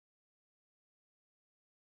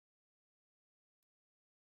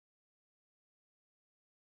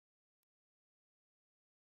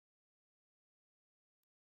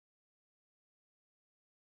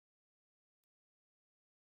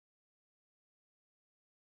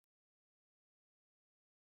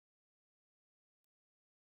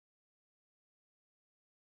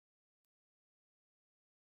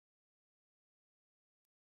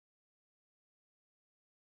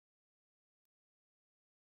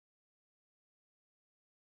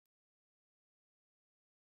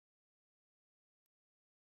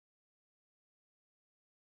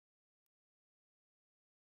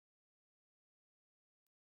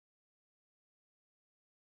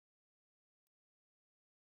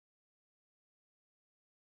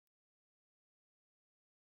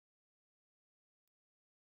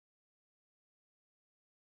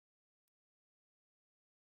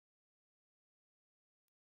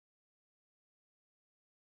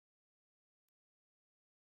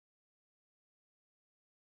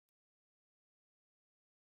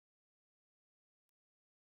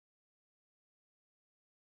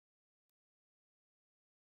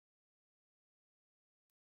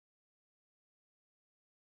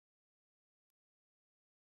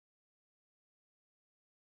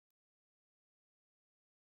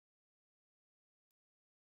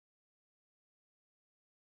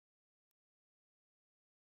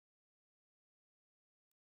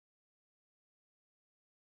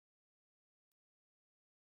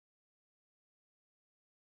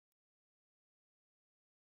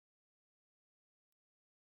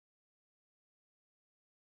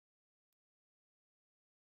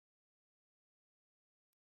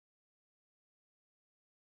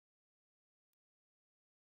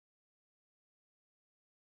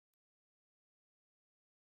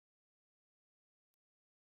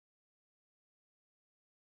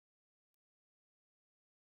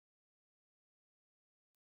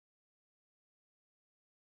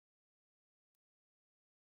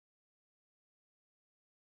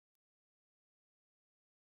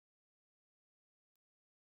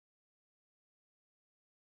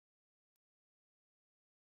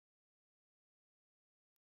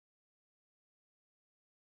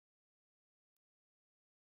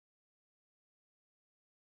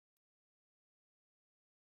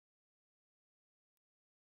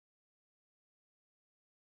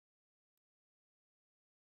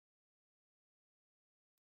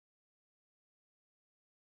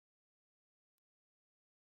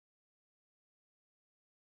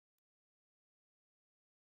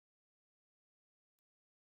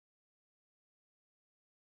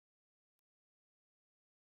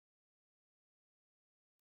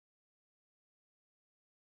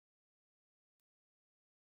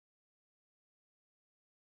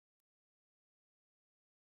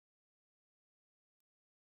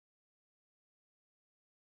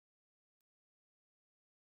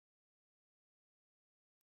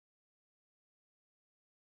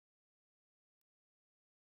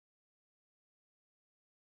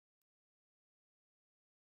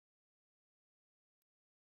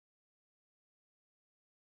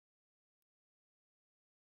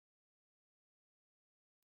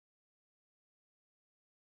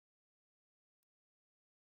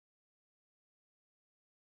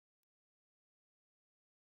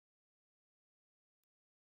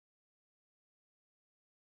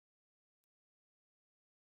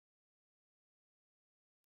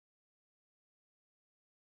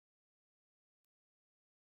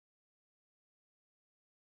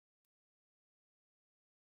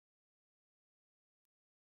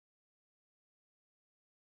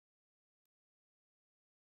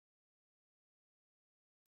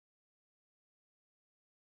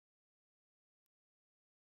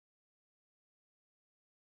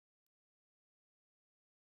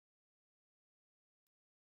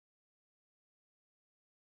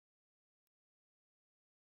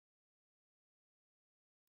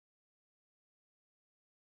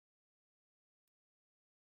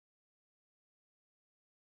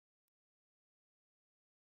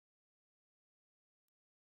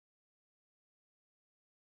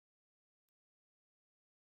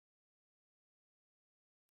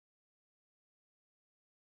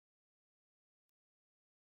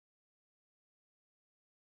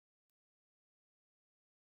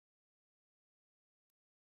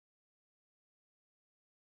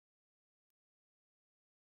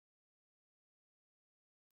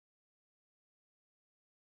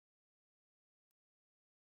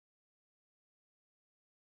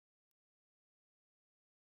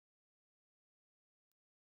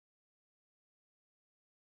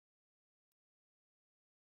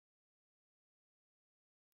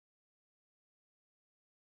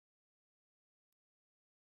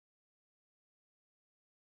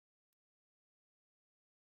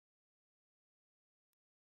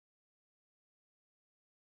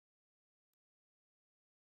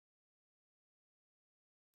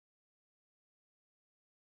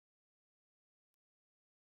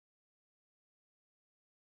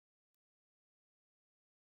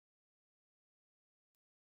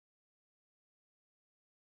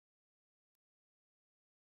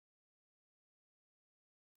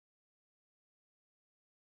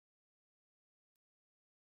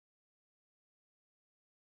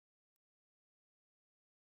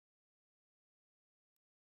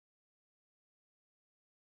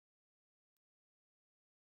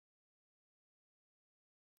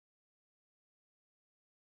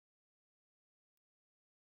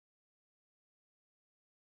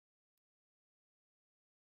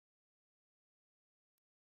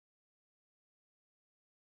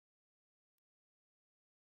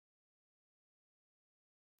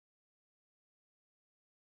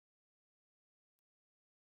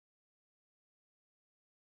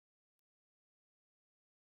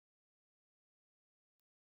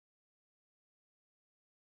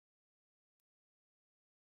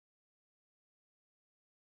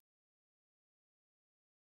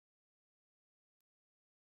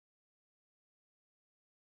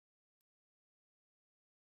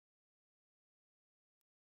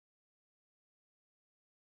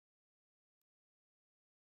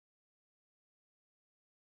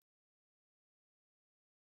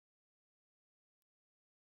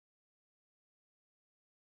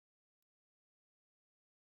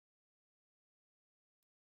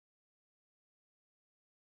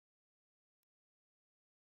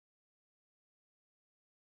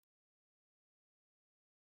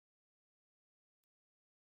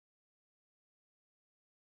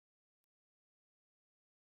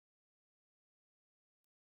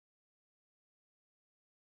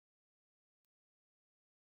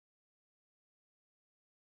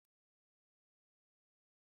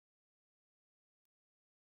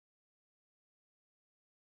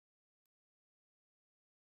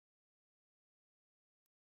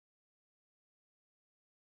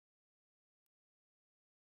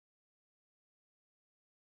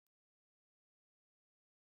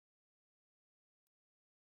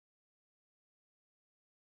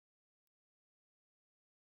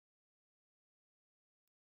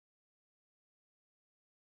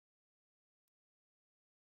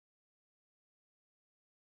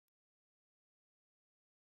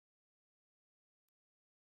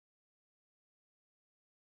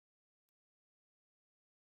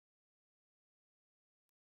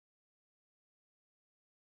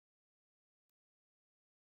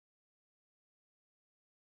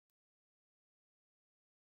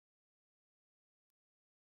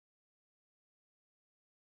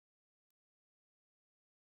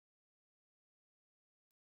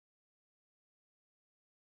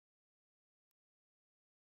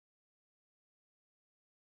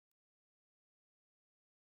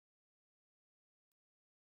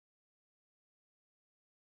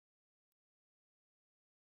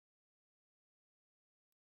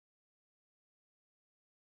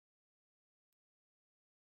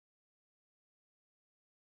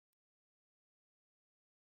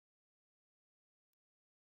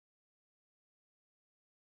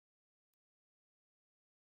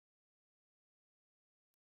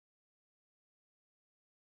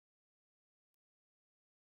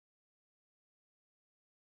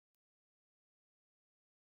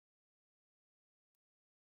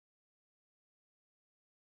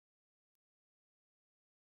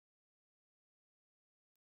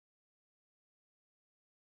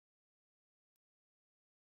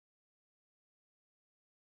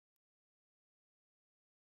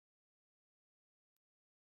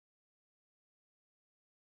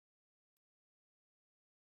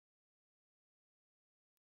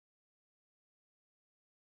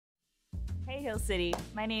Hey Hill City,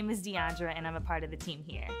 my name is Deandra and I'm a part of the team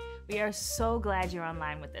here. We are so glad you're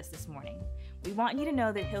online with us this morning. We want you to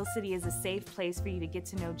know that Hill City is a safe place for you to get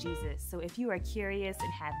to know Jesus. So if you are curious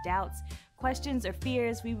and have doubts, questions, or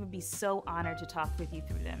fears, we would be so honored to talk with you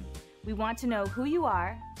through them. We want to know who you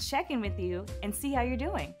are, check in with you, and see how you're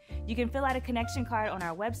doing. You can fill out a connection card on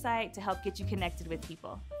our website to help get you connected with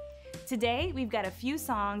people. Today, we've got a few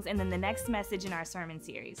songs and then the next message in our sermon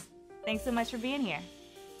series. Thanks so much for being here.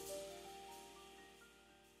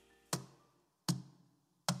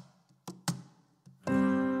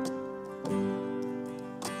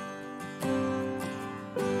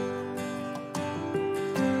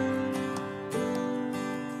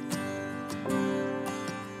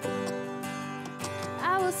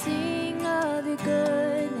 Sing of your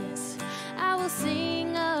goodness, I will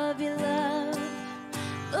sing of your love.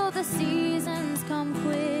 Though the seasons come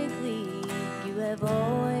quickly, you have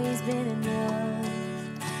always been enough.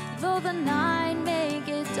 Though the night may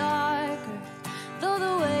get darker, though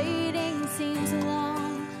the waiting seems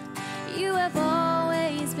long, you have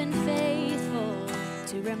always been faithful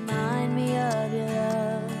to remind me of your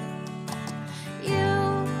love. You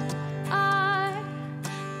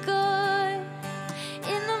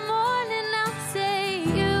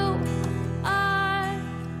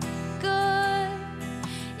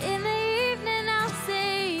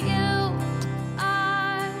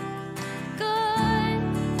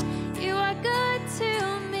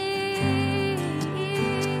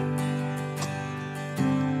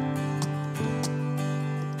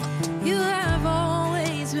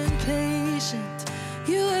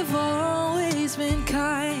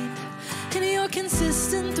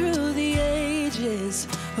consistent through the ages.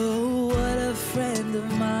 Oh, what a friend of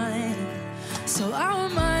mine. So I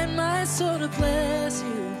remind my soul to bless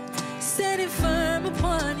you, standing firm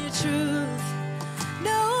upon your truth,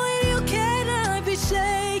 knowing you cannot be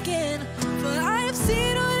shaken, for I have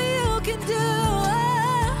seen what you can do.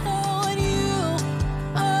 Oh, and you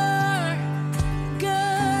are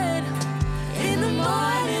good. In the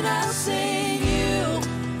morning I'll sing, you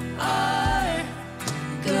are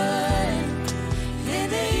good.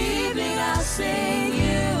 Say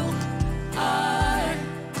you are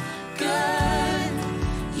good.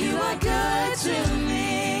 You are good to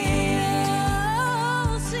me.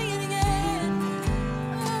 Oh, sing it again.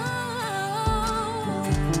 Oh,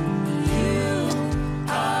 you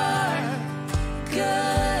are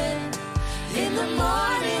good. In the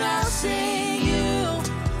morning I'll sing you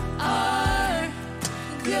are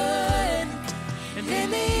good. And in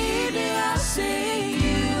the evening I'll sing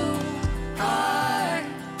you are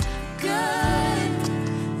good.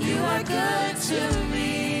 You are good to me.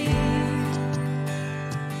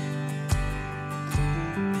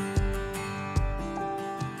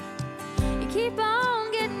 You keep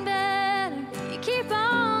on getting better. You keep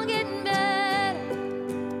on getting better.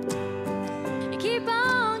 You keep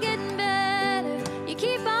on getting better. You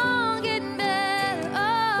keep on getting better.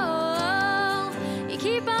 Oh, you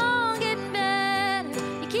keep on getting better.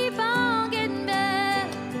 You keep on getting better.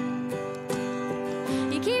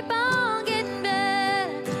 You keep on getting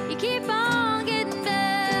better. You keep on getting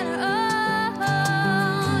better.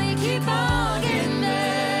 Oh, you keep on getting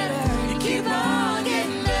better. You keep on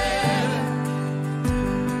getting better.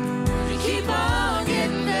 You keep on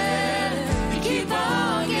getting better. You keep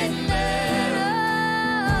on getting better.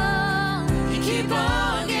 You keep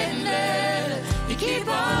on getting better. You keep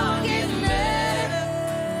on getting better.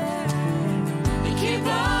 You keep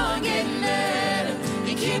on getting better.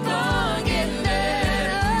 You keep on getting better.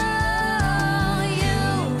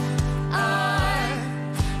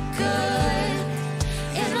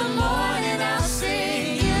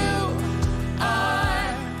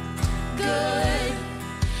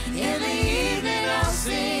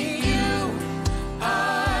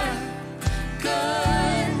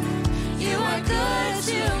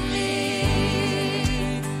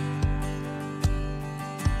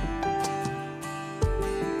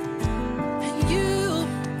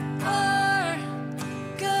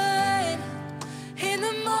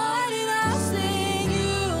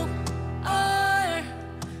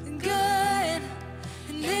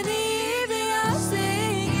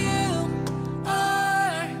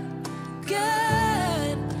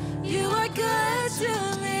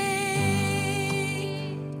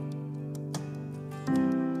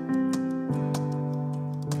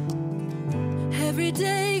 Every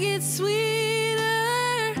day gets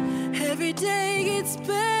sweeter, every day gets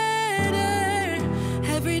better,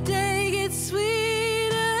 every day gets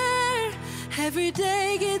sweeter, every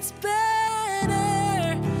day gets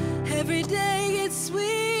better, every day gets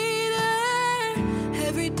sweeter,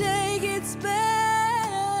 every day gets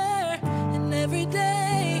better, and every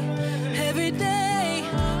day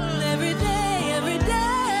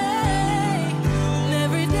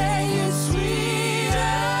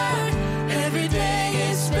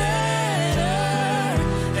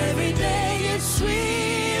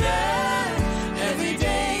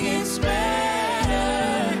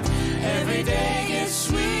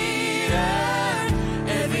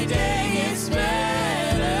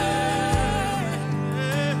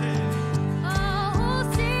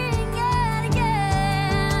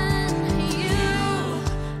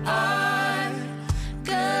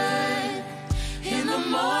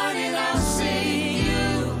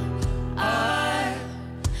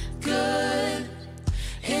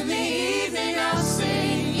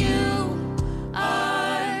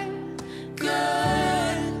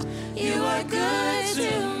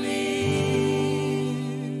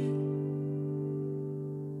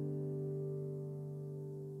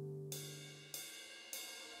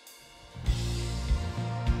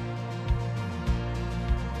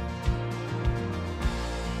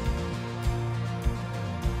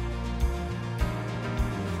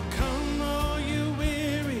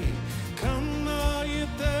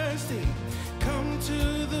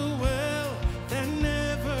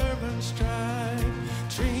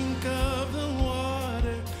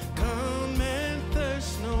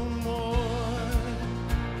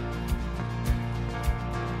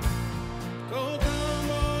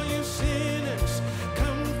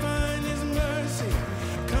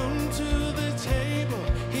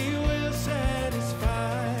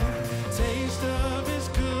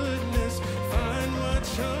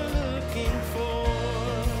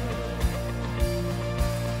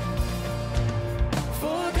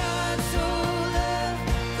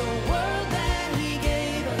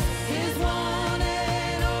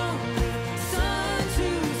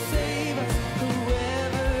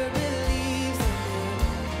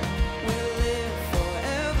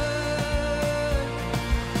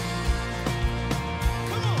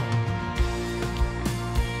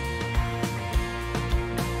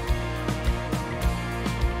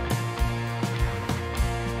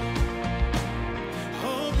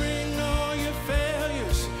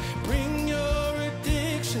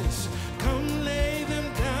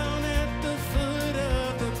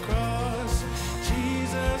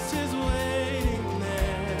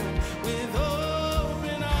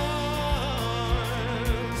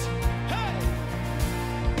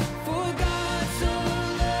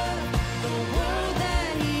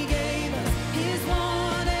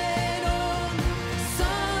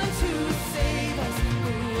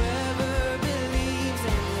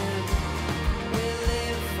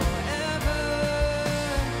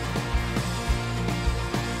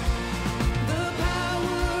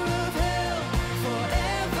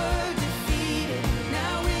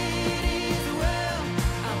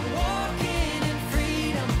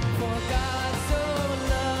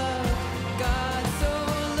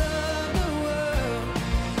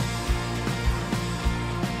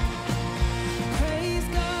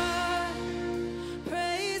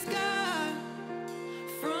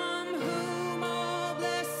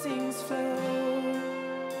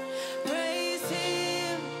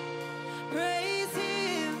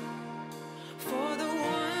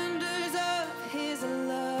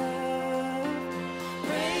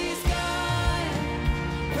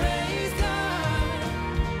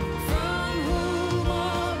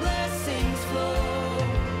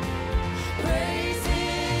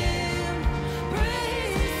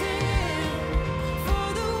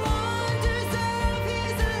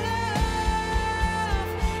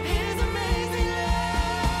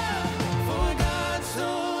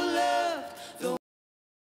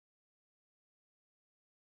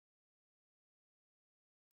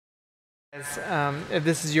If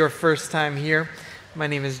this is your first time here, my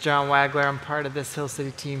name is John Wagler. I'm part of this Hill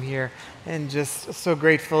City team here, and just so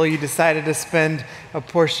grateful you decided to spend a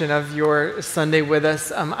portion of your Sunday with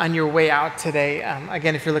us on your way out today.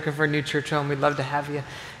 Again, if you're looking for a new church home, we'd love to have you.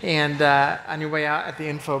 And on your way out at the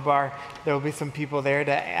info bar, there will be some people there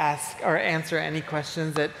to ask or answer any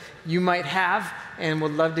questions that you might have, and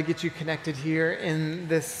would love to get you connected here in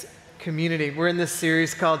this community. We're in this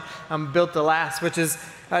series called Built to Last, which is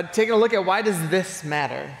taking a look at why does this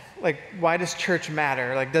matter? Like, why does church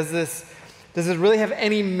matter? Like, does this really have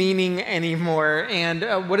any meaning anymore?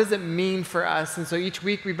 And what does it mean for us? And so each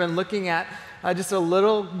week we've been looking at just a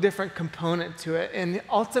little different component to it. And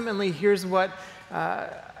ultimately, here's what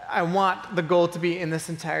I want the goal to be in this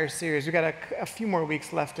entire series. We've got a few more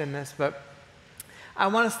weeks left in this, but I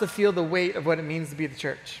want us to feel the weight of what it means to be the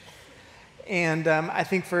church. And I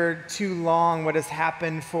think for too long, what has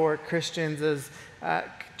happened for Christians is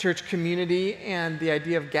church community and the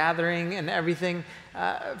idea of gathering and everything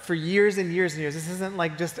for years and years and years. This isn't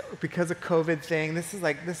like just because of COVID thing.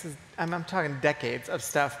 I'm talking decades of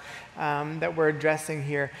stuff that we're addressing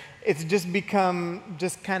here. It's just become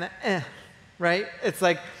just kind of right? It's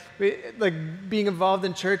like being involved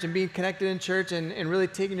in church and being connected in church and really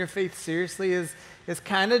taking your faith seriously is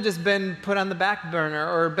kind of just been put on the back burner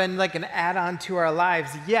or been like an add-on to our lives.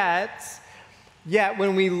 Yet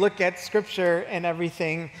when we look at Scripture and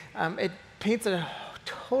everything, it paints a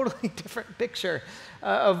totally different picture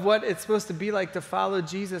of what it's supposed to be like to follow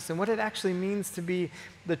Jesus and what it actually means to be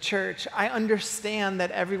the church. I understand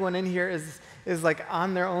that everyone in here is like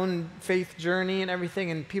on their own faith journey and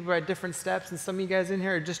everything, and people are at different steps, and some of you guys in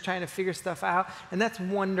here are just trying to figure stuff out, and that's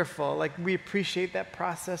wonderful. Like, we appreciate that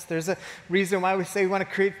process. There's a reason why we say we want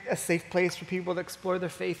to create a safe place for people to explore their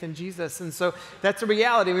faith in Jesus, and so that's a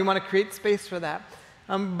reality. We want to create space for that.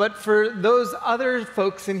 But for those other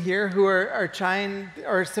folks in here who are trying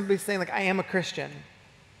or simply saying, like, I am a Christian,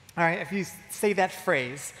 all right, if you say that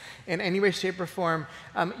phrase in any way, shape, or form,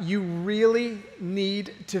 you really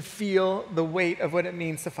need to feel the weight of what it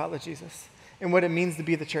means to follow Jesus and what it means to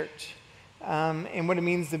be the church and what it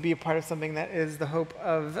means to be a part of something that is the hope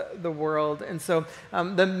of the world. And so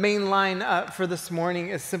the main line for this morning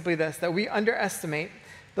is simply this, that we underestimate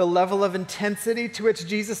the level of intensity to which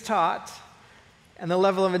Jesus taught and the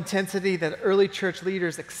level of intensity that early church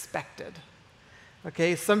leaders expected.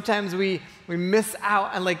 Okay, sometimes we miss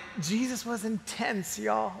out on, like, Jesus was intense,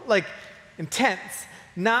 y'all. Like, intense.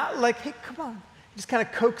 Not like, hey, come on. Just kind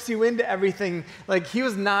of coax you into everything. Like, he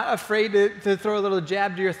was not afraid to throw a little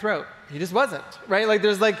jab to your throat. He just wasn't, right? Like,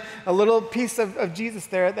 there's like a little piece of Jesus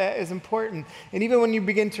there that is important. And even when you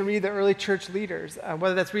begin to read the early church leaders,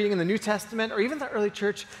 whether that's reading in the New Testament or even the early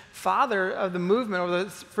church father of the movement over the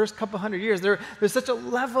first couple hundred years, there's such a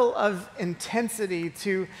level of intensity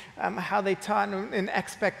to how they taught and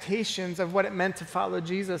expectations of what it meant to follow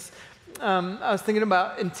Jesus. I was thinking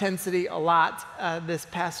about intensity a lot this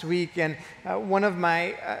past week, and when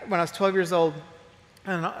I was 12 years old,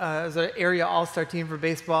 I was an area all-star team for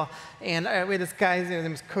baseball, and we had this guy, his name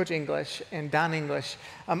was Coach English, and Don English.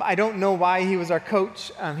 I don't know why he was our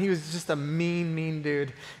coach. He was just a mean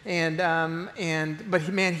dude, but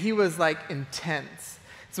he was like intense.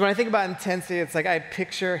 So when I think about intensity, it's like I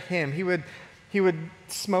picture him. He would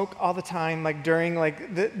smoke all the time, like during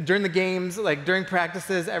the games, like during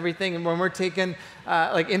practices, everything. And when we're taking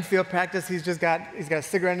like infield practice, he's got a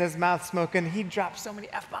cigarette in his mouth smoking. He dropped so many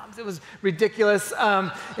F-bombs, it was ridiculous.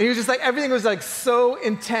 And he was just like, everything was like so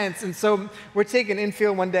intense. And so we're taking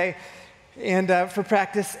infield one day and for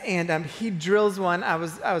practice, and he drills one. I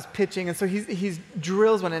was pitching, and so he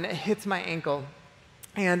drills one, and it hits my ankle.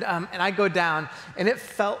 And I go down, and it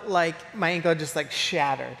felt like my ankle just like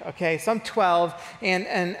shattered. Okay, so I'm 12, and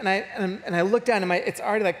I look down, and it's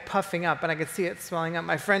already like puffing up, and I could see it swelling up.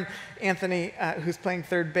 My friend Anthony, who's playing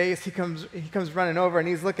third base, he comes running over, and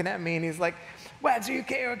he's looking at me, and he's like, "Wags, are you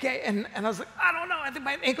okay? And I was like, "I don't know, I think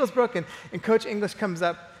my ankle's broken." And Coach English comes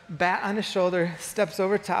up, bat on his shoulder, steps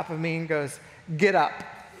over top of me, and goes, "Get up."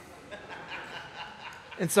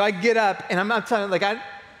 And so I get up, and I'm not telling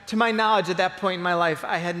to my knowledge, at that point in my life,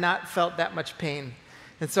 I had not felt that much pain.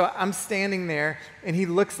 And so I'm standing there, and he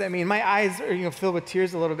looks at me, and my eyes are filled with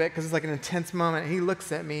tears a little bit because it's like an intense moment. And he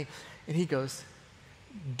looks at me, and he goes,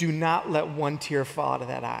 "Do not let one tear fall out of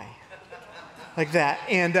that eye." Like that.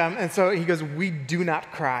 And so he goes, "We do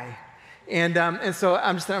not cry." And so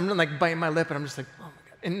I'm like biting my lip, and I'm just like, oh my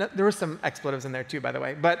God. And there were some expletives in there too, by the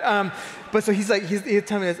way. But so he's telling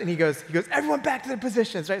me this, and he goes, "Everyone back to their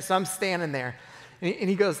positions," right? So I'm standing there.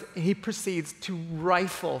 And he proceeds to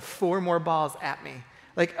rifle 4 more balls at me,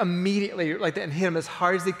 Like immediately, like that, and hit him as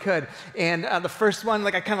hard as he could. And the first one,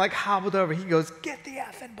 like I kind of like hobbled over. He goes, "Get the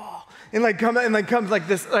effing ball!" And like comes like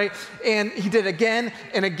this, right? And he did again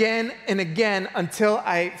and again and again until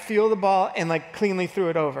I feel the ball and like cleanly threw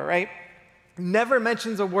it over, right? Never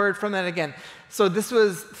mentions a word from that again. So this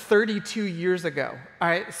was 32 years ago, all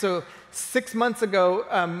right? So 6 months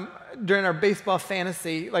ago, during our baseball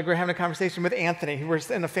fantasy, like we're having a conversation with Anthony, who was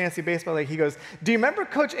in a fantasy baseball league. He goes, "Do you remember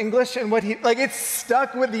Coach English and what he, like it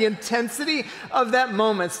stuck with the intensity of that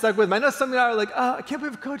moment, stuck with me." I know some of you are like, "Oh, I can't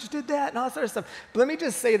believe Coach did that," and all that sort of stuff. But let me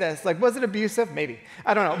just say this, like, was it abusive? Maybe,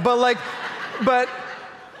 I don't know. But like, but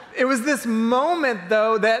it was this moment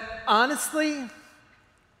though that honestly,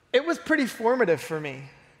 it was pretty formative for me.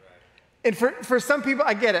 And for some people,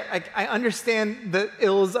 I get it. I understand the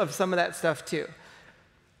ills of some of that stuff too.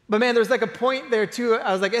 But man, there's like a point there too,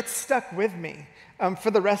 I was like, it stuck with me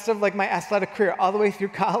for the rest of like my athletic career, all the way through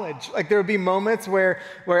college. Like there would be moments where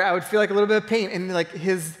I would feel like a little bit of pain, and like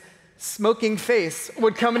his smoking face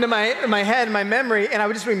would come into my head, my memory, and I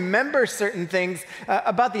would just remember certain things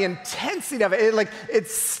about the intensity of it. It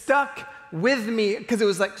stuck with me because it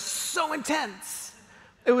was like so intense.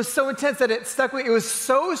 It was so intense that it stuck with me. It was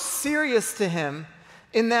so serious to him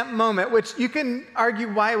in that moment, which you can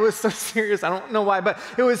argue why it was so serious. I don't know why, but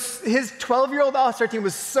it was his 12-year-old All-Star team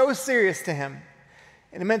was so serious to him.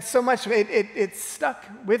 And it meant so much. It stuck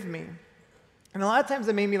with me. And a lot of times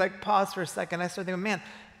it made me like pause for a second. I started thinking, man,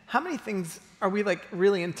 how many things are we like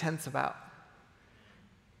really intense about?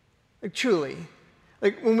 Like truly.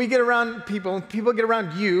 Like when we get around people, when people get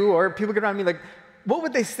around you or people get around me, like what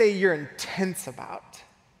would they say you're intense about?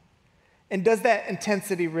 And does that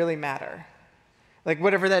intensity really matter? Like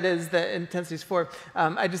whatever that is, that intensity is for.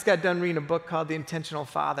 I just got done reading a book called The Intentional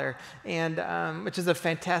Father, and which is a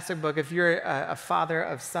fantastic book. If you're a father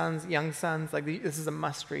of sons, young sons, like this is a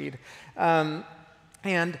must-read. And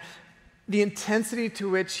the intensity to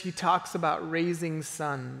which he talks about raising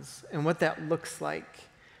sons and what that looks like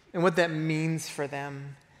and what that means for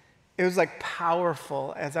them. It was like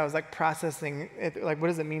powerful as I was like processing it, like what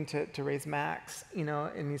does it mean to raise Max, you know,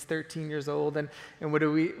 and he's 13 years old, and what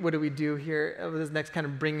do we do here over this next kind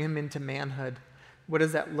of bring him into manhood? What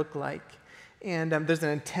does that look like? And there's an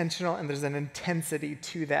intentional and there's an intensity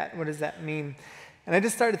to that. What does that mean? And I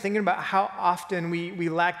just started thinking about how often we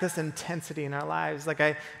lack this intensity in our lives. Like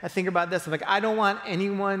I think about this, like I don't want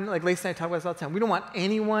anyone, like Lacey and I talk about this all the time, we don't want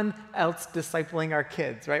anyone else discipling our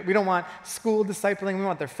kids, right? We don't want school discipling, we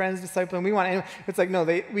want their friends discipling, we want anyone. It's like, no,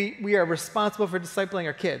 we are responsible for discipling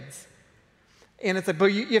our kids. And it's like,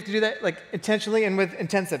 but you have to do that like intentionally and with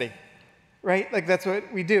intensity, right? Like that's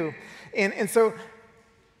what we do. And so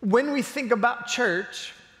when we think about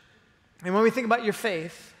church, and when we think about your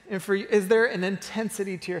faith, and is there an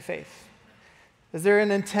intensity to your faith? Is there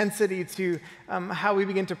an intensity to how we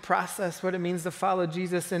begin to process what it means to follow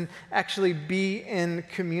Jesus and actually be in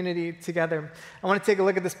community together? I want to take a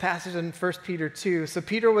look at this passage in 1 Peter 2. So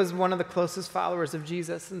Peter was one of the closest followers of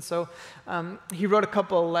Jesus, and so he wrote a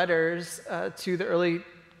couple of letters to the early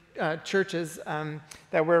churches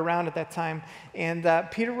that were around at that time. And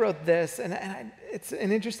Peter wrote this, and it's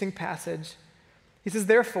an interesting passage. He says,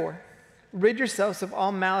 "Therefore, rid yourselves of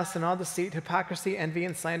all malice and all deceit, hypocrisy, envy,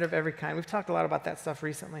 and slander of every kind." We've talked a lot about that stuff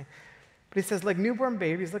recently. But he says, like newborn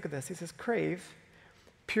babies, look at this. He says, crave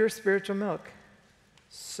pure spiritual milk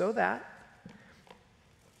so that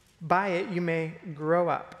by it you may grow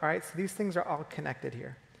up. All right, so these things are all connected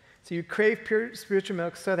here. So you crave pure spiritual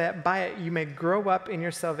milk so that by it you may grow up in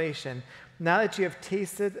your salvation, now that you have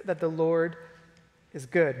tasted that the Lord is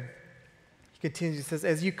good. Continues, he says,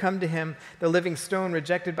 as you come to him, the living stone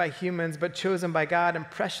rejected by humans, but chosen by God and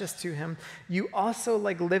precious to him, you also,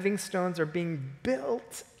 like living stones, are being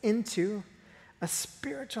built into a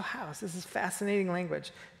spiritual house. This is fascinating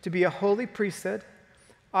language. To be a holy priesthood,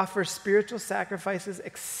 offer spiritual sacrifices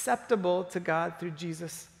acceptable to God through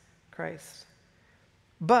Jesus Christ.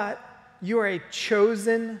 But you are a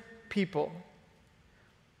chosen people.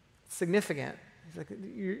 Significant. It's like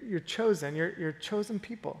you're chosen. You're chosen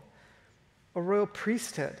people. A royal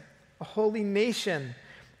priesthood, a holy nation,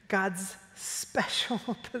 God's special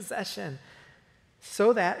possession,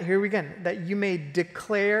 so that, here we go, that you may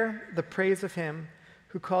declare the praise of him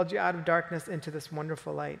who called you out of darkness into this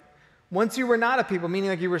wonderful light. Once you were not a people, meaning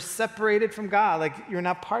like you were separated from God, like you're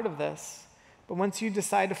not part of this. But once you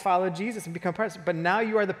decide to follow Jesus and become part of it, but now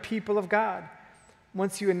you are the people of God.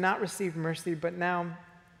 Once you had not received mercy, but now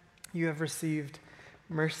you have received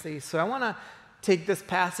mercy. So I want to take this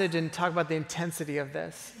passage and talk about the intensity of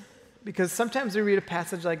this. Because sometimes we read a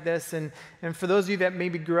passage like this, and for those of you that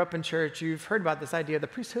maybe grew up in church, you've heard about this idea, the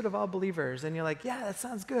priesthood of all believers, and you're like, yeah, that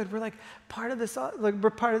sounds good. We're like part of this, like we're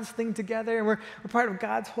part of this thing together, and we're part of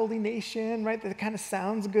God's holy nation, right? That kind of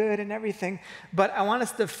sounds good and everything. But I want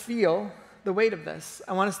us to feel the weight of this.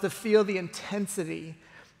 I want us to feel the intensity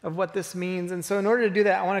of what this means. And so in order to do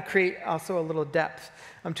that, I want to create also a little depth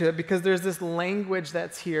to it, because there's this language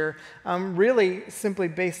that's here really simply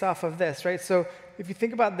based off of this, right? So if you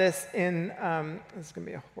think about this in, this is going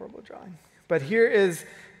to be a horrible drawing, but here is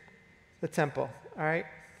the temple, all right?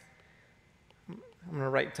 I'm going to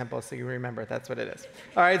write temple so you remember that's what it is.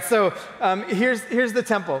 All right, so here's the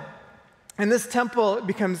temple. And this temple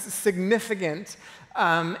becomes significant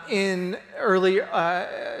in early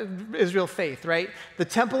Israel faith, right? The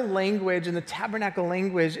temple language and the tabernacle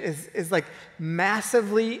language is like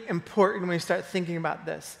massively important when you start thinking about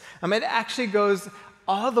this. It actually goes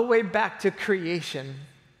all the way back to creation.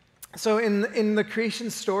 So in the creation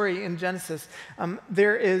story in Genesis,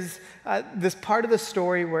 there is this part of the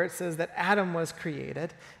story where it says that Adam was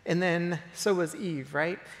created, and then so was Eve,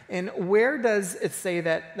 right? And where does it say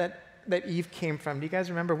that Eve came from? Do you guys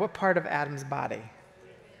remember what part of Adam's body?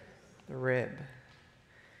 The rib.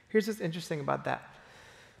 Here's what's interesting about that.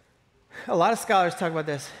 A lot of scholars talk about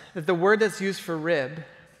this, that the word that's used for rib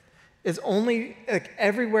is only, like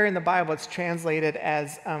everywhere in the Bible, it's translated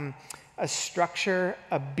as a structure,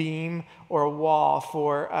 a beam, or a wall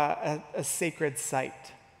for a sacred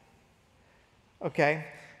site. Okay?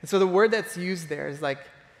 And so the word that's used there is like,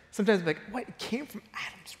 sometimes like, what, it came from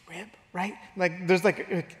Adam's rib, right? Like, there's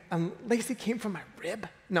like Lacey came from my rib?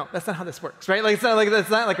 No, that's not how this works, right? Like, that's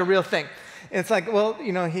not like a real thing. And it's like, well,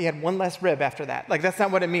 he had one less rib after that. Like, that's not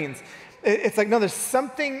what it means. It's like, no, there's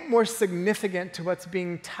something more significant to what's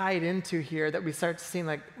being tied into here that we start seeing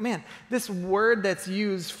like, man, this word that's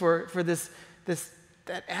used for this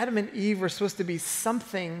that Adam and Eve were supposed to be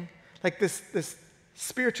something like this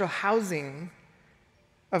spiritual housing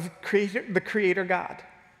of the Creator God.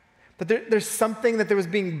 But there's something that was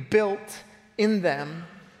being built in them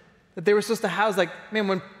that they were supposed to house. Like,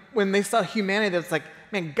 man, when they saw humanity, it's like,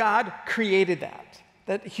 man, God created that.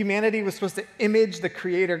 That humanity was supposed to image the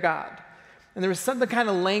Creator God. And there was some kind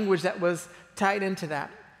of language that was tied into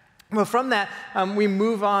that. Well, from that, we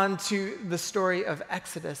move on to the story of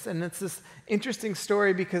Exodus. And it's this interesting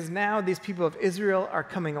story because now these people of Israel are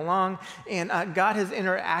coming along, and God is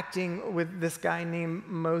interacting with this guy named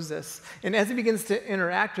Moses. And as he begins to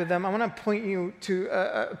interact with them, I want to point you to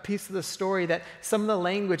a piece of the story that some of the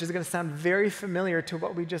language is going to sound very familiar to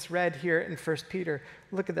what we just read here in 1 Peter.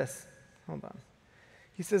 Look at this. Hold on.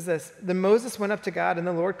 He says this, "Then Moses went up to God, and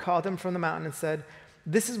the Lord called him from the mountain and said,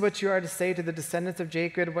 'This is what you are to say to the descendants of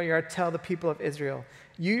Jacob, what you are to tell the people of Israel.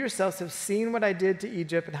 You yourselves have seen what I did to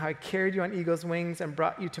Egypt and how I carried you on eagle's wings and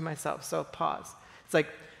brought you to myself.'" So pause. It's like,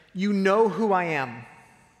 you know who I am.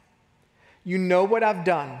 You know what I've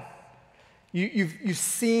done. You've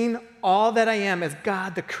seen all that I am as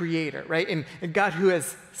God the Creator, right? And God who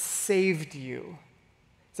has saved you.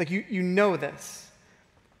 It's like, you know this.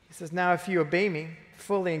 He says, "Now if you obey me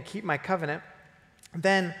fully and keep my covenant,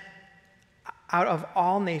 then out of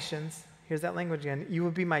all nations," here's that language again, "you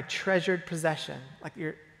will be my treasured possession." Like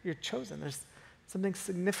you're chosen. There's something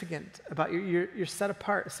significant about you. You're set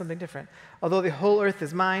apart, something different. "Although the whole earth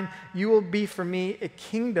is mine, you will be for me a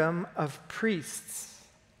kingdom of priests."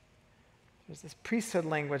 There's this priesthood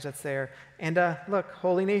language that's there. "And look,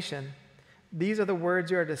 holy nation, these are the words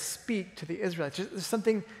you are to speak to the Israelites." There's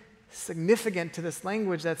something significant to this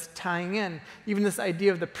language that's tying in, even this idea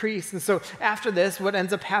of the priest. And so after this, what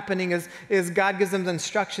ends up happening is God gives them the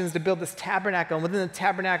instructions to build this tabernacle. And within the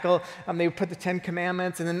tabernacle, they would put the 10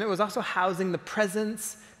 Commandments, and then it was also housing the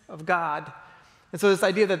presence of God. And so this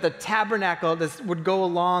idea that the tabernacle would go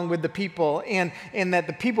along with the people, and that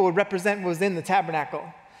the people would represent what was in the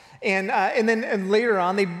tabernacle. And then later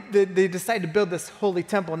on, they decided to build this holy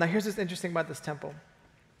temple. Now here's what's interesting about this temple.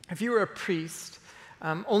 If you were a priest,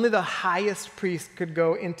 only the highest priest could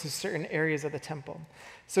go into certain areas of the temple.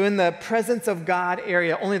 So in the presence of God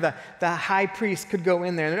area, only the high priest could go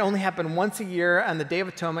in there. And it only happened once a year on the Day of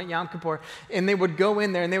Atonement, Yom Kippur. And they would go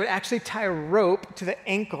in there, and they would actually tie a rope to the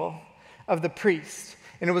ankle of the priest.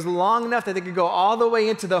 And it was long enough that they could go all the way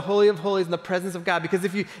into the Holy of Holies in the presence of God. Because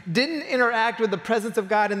if you didn't interact with the presence of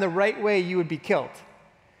God in the right way, you would be killed.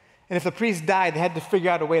 And if the priest died, they had to figure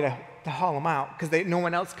out a way to haul him out because no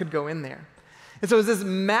one else could go in there. And so it was this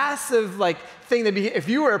massive thing that if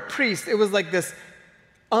you were a priest, it was like this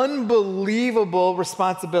unbelievable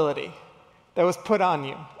responsibility that was put on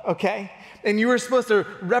you, okay? And you were supposed to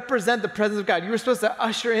represent the presence of God. You were supposed to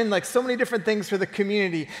usher in like so many different things for the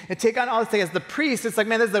community and take on all this thing. As the priest, it's like,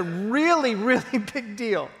 man, this is a really, really big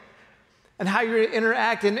deal. And how you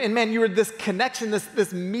interact, and man, you were this connection,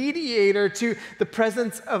 this mediator to the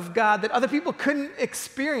presence of God that other people couldn't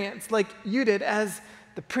experience like you did as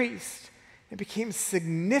the priest. It became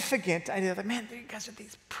significant. I was like, man, you guys are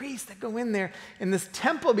these priests that go in there. And this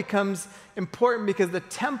temple becomes important because the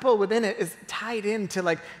temple within it is tied into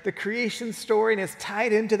like the creation story and it's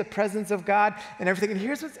tied into the presence of God and everything. And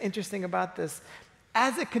here's what's interesting about this.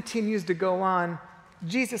 As it continues to go on,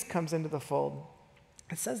 Jesus comes into the fold.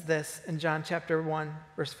 It says this in John chapter 1,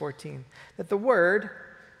 verse 14, that the Word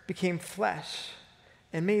became flesh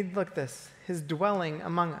and made, look this, his dwelling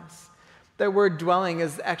among us. That word dwelling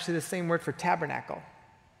is actually the same word for tabernacle.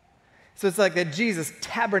 So it's like that Jesus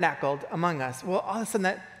tabernacled among us. Well, all of a sudden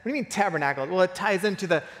what do you mean tabernacled? Well, it ties into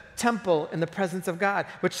the temple and the presence of God,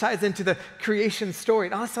 which ties into the creation story.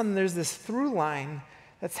 And all of a sudden there's this through line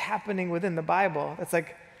that's happening within the Bible. That's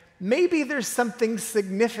like, maybe there's something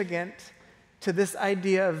significant to this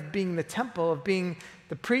idea of being the temple, of being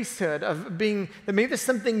the priesthood, of being, that maybe there's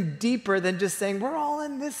something deeper than just saying, we're all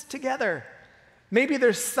in this together. Maybe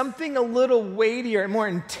there's something a little weightier and more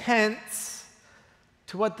intense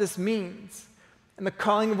to what this means and the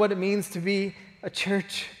calling of what it means to be a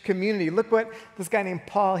church community. Look what this guy named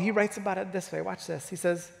Paul, he writes about it this way. Watch this. He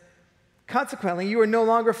says, consequently, you are no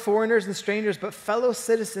longer foreigners and strangers, but fellow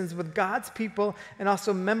citizens with God's people and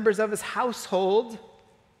also members of his household,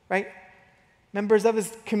 right? Members of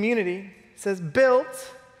his community. It says,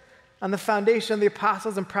 built on the foundation of the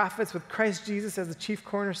apostles and prophets with Christ Jesus as the chief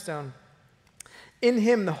cornerstone. In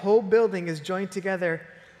him, the whole building is joined together,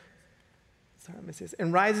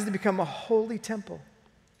 and rises to become a holy temple.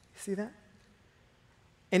 You see that?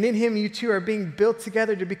 And in him, you two are being built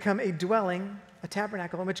together to become a dwelling, a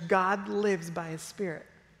tabernacle in which God lives by his Spirit.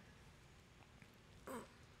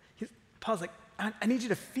 Paul's like, I need you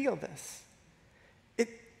to feel this.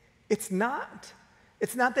 It's not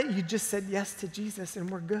that you just said yes to Jesus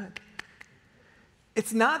and we're good.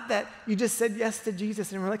 It's not that you just said yes to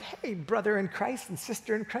Jesus and we're like, hey, brother in Christ and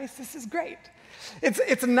sister in Christ, this is great.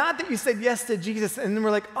 It's not that you said yes to Jesus and then we're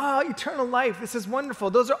like, oh, eternal life, this is wonderful.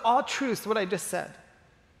 Those are all truths, what I just said.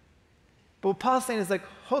 But what Paul's saying is like,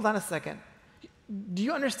 hold on a second. Do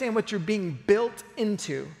you understand what you're being built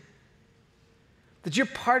into? That you're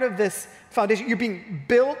part of this foundation. You're being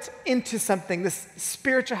built into something, this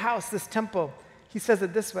spiritual house, this temple. He says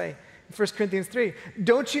it this way in 1 Corinthians 3.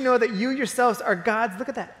 Don't you know that you yourselves are God's, look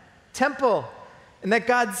at that, temple, and that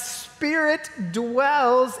God's Spirit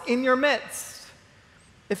dwells in your midst?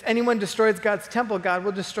 If anyone destroys God's temple, God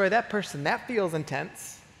will destroy that person. That feels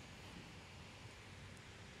intense.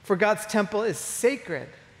 For God's temple is sacred.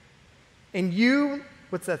 And you,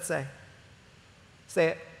 what's that say? Say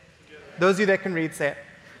it. Those of you that can read, say it.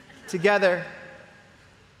 Together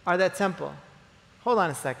are that temple. Hold on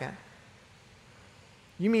a second.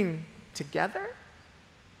 You mean together?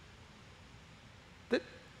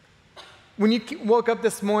 When you woke up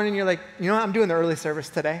this morning, you're like, you know what, I'm doing the early service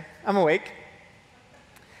today. I'm awake.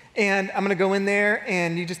 And I'm going to go in there,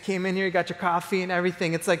 and you just came in here, you got your coffee and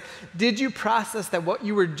everything. It's like, did you process that what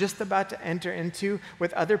you were just about to enter into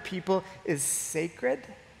with other people is sacred?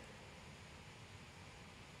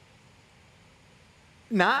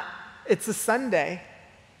 Not, it's a Sunday.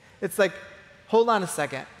 It's like, hold on a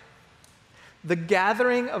second. The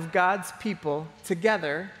gathering of God's people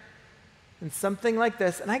together in something like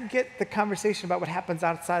this, and I get the conversation about what happens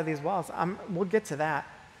outside of these walls. We'll get to that.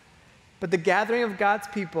 But the gathering of God's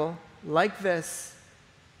people like this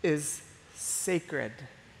is sacred.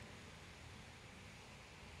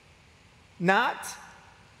 Not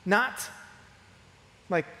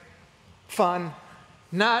like fun,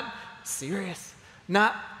 not serious,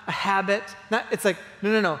 not a habit. It's like,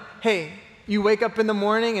 no. Hey, you wake up in the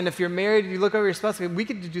morning, and if you're married, you look over your spouse, we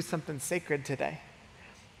could do something sacred today.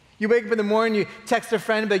 You wake up in the morning, you text a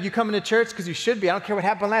friend, but you come into church because you should be. I don't care what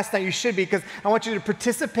happened last night, you should be, because I want you to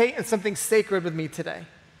participate in something sacred with me today.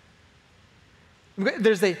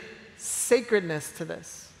 There's a sacredness to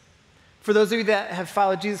this. For those of you that have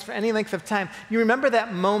followed Jesus for any length of time, you remember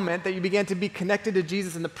that moment that you began to be connected to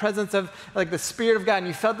Jesus in the presence of like the Spirit of God, and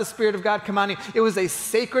you felt the Spirit of God come on you. It was a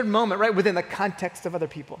sacred moment, right, within the context of other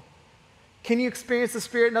people. Can you experience the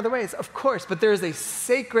Spirit in other ways? Of course, but there is a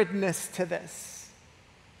sacredness to this.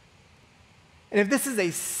 And if this is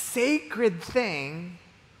a sacred thing,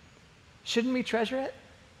 shouldn't we treasure it?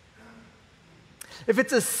 If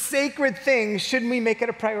it's a sacred thing, shouldn't we make it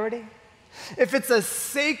a priority? If it's a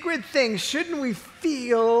sacred thing, shouldn't we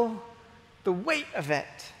feel the weight of it?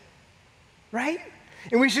 right?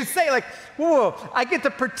 And we should say like, whoa, I get to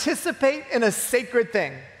participate in a sacred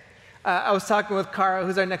thing. I was talking with Cara,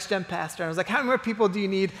 who's our next gen pastor, and I was like, how many more people do you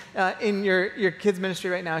need in your kids ministry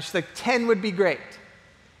right now? She's like, 10 would be great.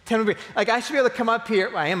 10 would be, like I should be able to come up here,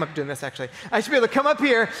 well, I am up doing this actually. I should be able to come up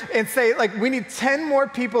here and say like, we need 10 more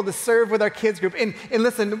people to serve with our kids group. And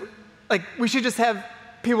listen, like we should just have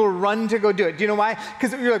people run to go do it. Do you know why?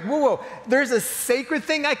 Because you're like, whoa, there's a sacred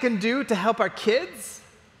thing I can do to help our kids?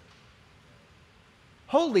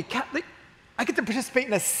 Holy cow, like, I get to participate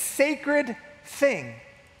in a sacred thing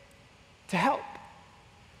to help.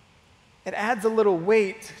 It adds a little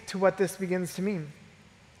weight to what this begins to mean.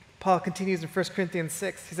 Paul continues in 1 Corinthians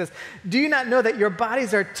 6. He says, do you not know that your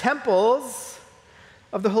bodies are temples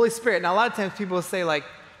of the Holy Spirit? Now, a lot of times people will say like,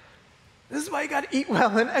 this is why you got to eat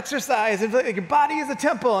well and exercise. And like, your body is a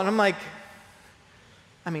temple. And I'm like,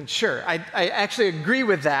 I mean, sure, I actually agree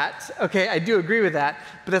with that. Okay, I do agree with that.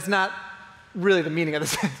 But that's not really the meaning of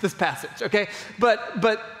this passage, okay?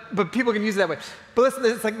 But people can use it that way. But listen,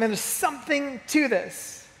 it's like, man, there's something to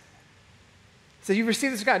this. So you've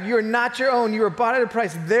received this from God. You are not your own. You are bought at a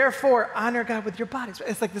price. Therefore, honor God with your bodies.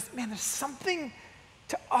 It's like this, man, there's something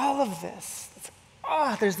to all of this.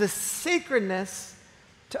 There's this sacredness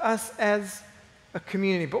to us as a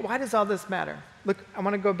community. But why does all this matter? Look, I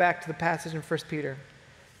want to go back to the passage in 1 Peter.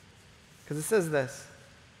 Because it says this.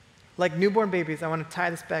 Like newborn babies, I want to tie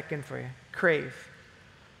this back in for you. Crave.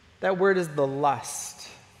 That word is the lust.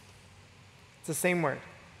 It's the same word.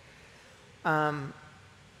 How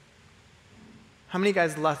many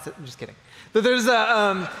guys lust? I'm just kidding. But there's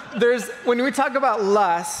when we talk about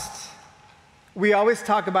lust, we always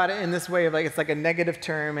talk about it in this way of like it's like a negative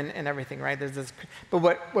term and everything, right? There's this, but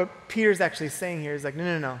what Peter's actually saying here is like,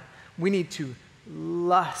 no. We need to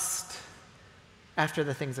lust after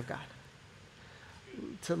the things of God.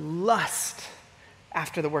 To lust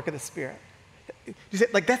after the work of the Spirit. You say,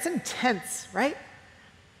 like, that's intense, right?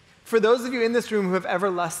 For those of you in this room who have ever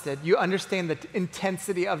lusted, you understand the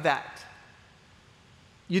intensity of that.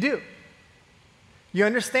 You do. You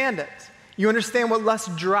understand it. You understand what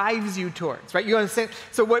lust drives you towards, right? You understand.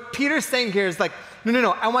 So what Peter's saying here is like,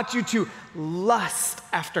 no. I want you to lust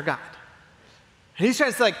after God. And he's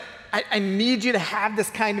trying to say, like, I need you to have this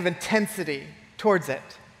kind of intensity towards it.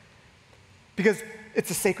 Because it's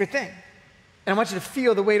a sacred thing. And I want you to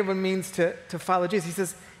feel the weight of what it means to follow Jesus. He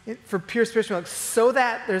says, for pure spiritual milk, so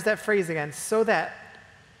that, there's that phrase again, so that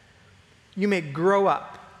you may grow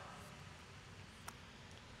up.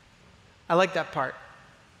 I like that part.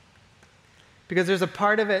 Because there's a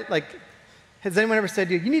part of it, like, has anyone ever said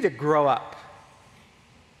to you, you need to grow up?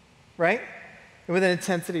 Right? And with an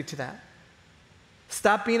intensity to that.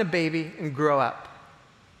 Stop being a baby and grow up.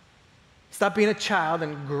 Stop being a child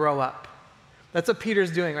and grow up. That's what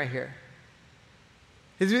Peter's doing right here.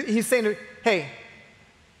 He's saying, hey,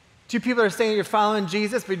 two people are saying you're following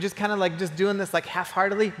Jesus, but you're just kind of like just doing this like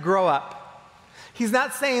half-heartedly, grow up. He's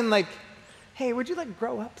not saying like, hey, would you like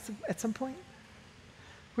grow up at some point?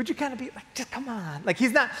 Would you kind of be like, just come on. Like he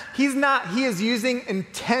is using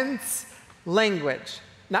intense language,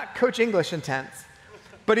 not Coach English intense,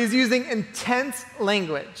 but he's using intense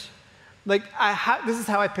language. Like, this is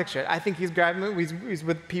how I picture it. I think he's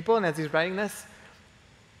with people, and as he's writing this,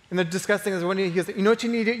 and they're discussing this, he goes, you know what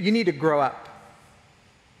you need to do? You need to grow up.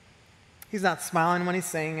 He's not smiling when he's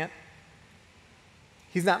saying it.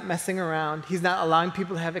 He's not messing around. He's not allowing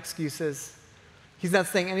people to have excuses. He's not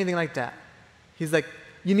saying anything like that. He's like,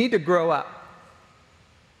 you need to grow up.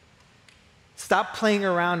 Stop playing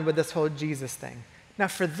around with this whole Jesus thing. Now,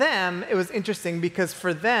 for them, it was interesting because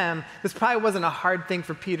for them, this probably wasn't a hard thing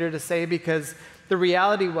for Peter to say because the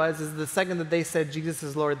reality is the second that they said Jesus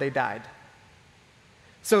is Lord, they died.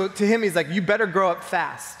 So to him, he's like, you better grow up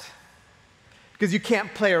fast because you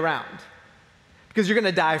can't play around because you're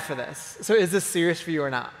going to die for this. So is this serious for you or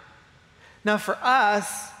not? Now, for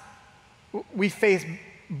us, we face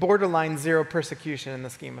borderline zero persecution in the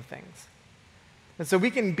scheme of things. And so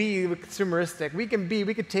we can be consumeristic. We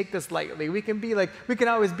could take this lightly. We can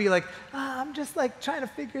always be like, I'm just like trying to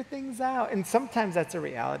figure things out. And sometimes that's a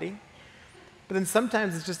reality. But then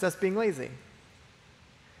sometimes it's just us being lazy.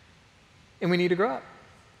 And we need to grow up.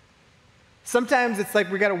 Sometimes it's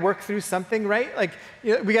like we got to work through something, right? Like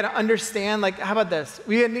we got to understand, like, how about this?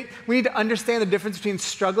 We need to understand the difference between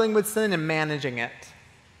struggling with sin and managing it.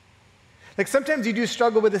 Like sometimes you do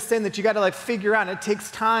struggle with a sin that you got to like figure out, and it takes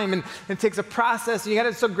time and it takes a process, and you got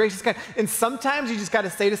to so gracious God. And sometimes you just got to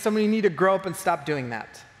say to someone, you need to grow up and stop doing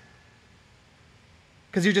that.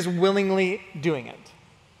 Because you're just willingly doing it.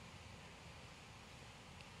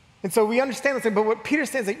 And so we understand this thing, but what Peter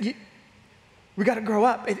says is like, We got to grow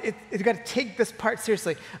up. It's got to take this part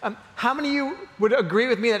seriously. How many of you would agree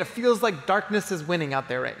with me that it feels like darkness is winning out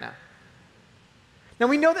there right now? Now,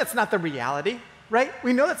 we know that's not the reality, right?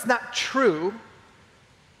 We know that's not true.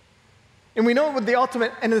 And we know what the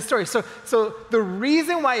ultimate end of the story. So the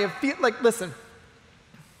reason why it feels like, listen,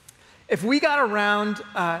 if we got around,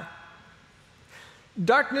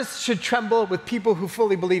 darkness should tremble with people who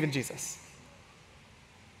fully believe in Jesus.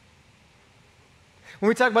 When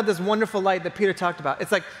we talk about this wonderful light that Peter talked about,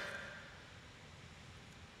 it's like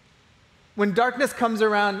when darkness comes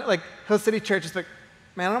around, like Hill City Church, it's like,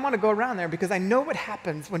 man, I don't want to go around there because I know what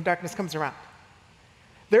happens when darkness comes around.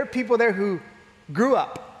 There are people there who grew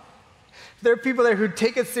up. There are people there who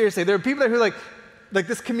take it seriously. There are people there who like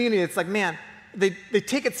this community, it's like, man, they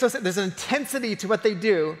take it so seriously. There's an intensity to what they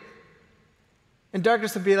do. And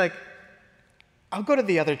darkness would be like, I'll go to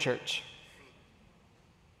the other church.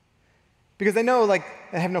 Because I know, like,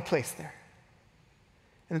 I have no place there.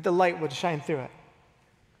 And that the light would shine through it.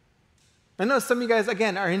 I know some of you guys,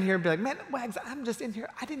 again, are in here and be like, man, Wags, I'm just in here.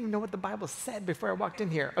 I didn't even know what the Bible said before I walked in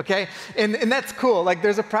here, okay? And that's cool. Like,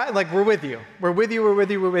 there's like, we're with you. We're with you, we're with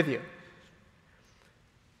you, we're with you.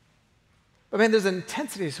 But man, there's an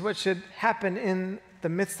intensity to what should happen in the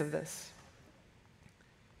midst of this.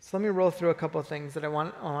 So let me roll through a couple of things that I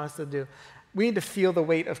want us to do. We need to feel the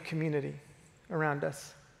weight of community around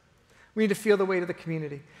us. We need to feel the weight of the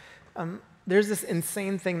community. There's this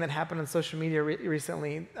insane thing that happened on social media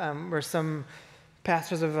recently where some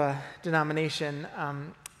pastors of a denomination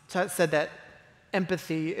said that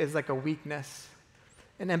empathy is like a weakness,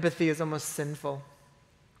 and empathy is almost sinful.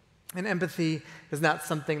 And empathy is not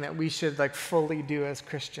something that we should like fully do as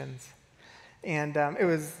Christians. And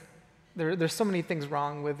there's so many things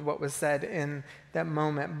wrong with what was said in that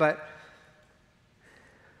moment. But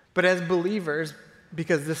as believers,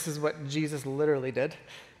 because this is what Jesus literally did,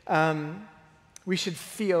 we should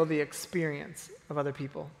feel the experience of other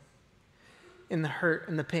people in the hurt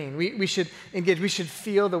and the pain. We should engage. We should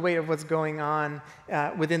feel the weight of what's going on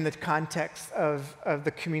within the context of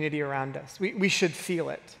the community around us. We should feel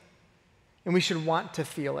it. And we should want to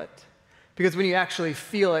feel it. Because when you actually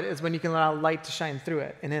feel it is when you can allow light to shine through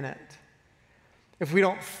it and in it. If we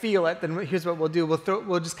don't feel it, then here's what we'll do.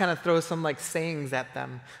 We'll just kind of throw some like sayings at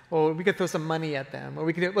them. Or we could throw some money at them. Or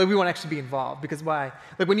we won't actually be involved. Because why?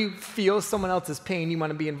 Like when you feel someone else's pain, you want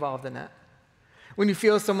to be involved in it. When you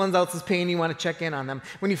feel someone else's pain, you want to check in on them.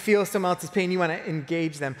 When you feel someone else's pain, you want to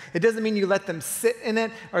engage them. It doesn't mean you let them sit in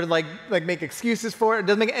it or like make excuses for it. It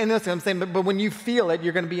doesn't make any sense. I'm saying, but when you feel it,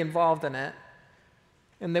 you're going to be involved in it.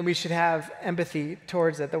 And then we should have empathy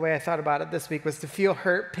towards it. The way I thought about it this week was to feel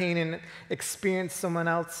hurt, pain, and experience someone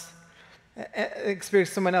else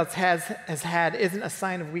has had isn't a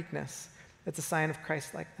sign of weakness. It's a sign of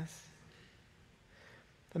Christ-likeness.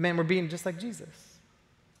 But man, we're being just like Jesus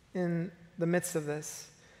in the midst of this.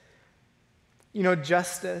 You know,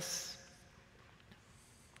 justice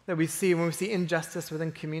that we see when we see injustice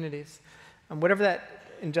within communities, whatever that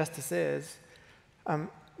injustice is,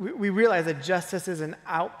 we realize that justice is an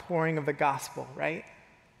outpouring of the gospel, right?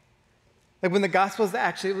 Like when the gospel is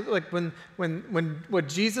actually, like when what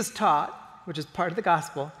Jesus taught, which is part of the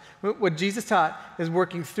gospel, what Jesus taught is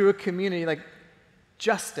working through a community, like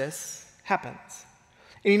justice happens.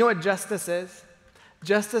 And you know what justice is?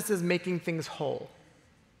 Justice is making things whole.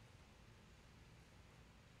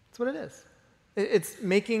 That's what it is. It's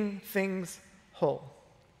making things whole.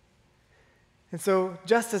 And so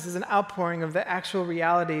justice is an outpouring of the actual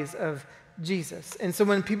realities of Jesus. And so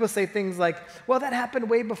when people say things like, well, that happened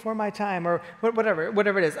way before my time, or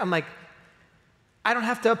whatever it is, I'm like, I don't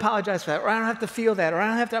have to apologize for that, or I don't have to feel that, or I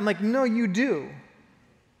don't have to, I'm like, no, you do.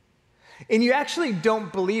 And you actually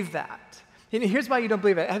don't believe that. And here's why you don't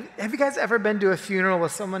believe it. Have you guys ever been to a funeral where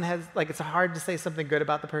someone has, like, it's hard to say something good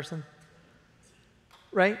about the person?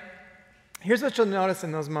 Right? Here's what you'll notice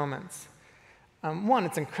in those moments. One,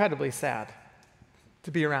 it's incredibly sad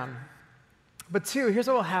to be around. But two, here's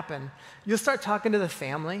what will happen. You'll start talking to the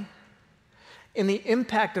family, and the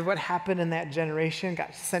impact of what happened in that generation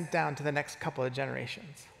got sent down to the next couple of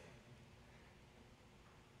generations.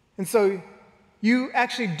 And so you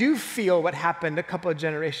actually do feel what happened a couple of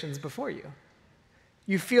generations before you.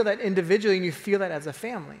 You feel that individually, and you feel that as a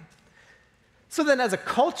family. So then as a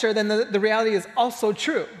culture, then the reality is also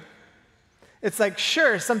true. It's like,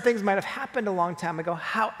 sure, some things might have happened a long time ago.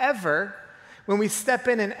 However, when we step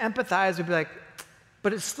in and empathize, we'd be like,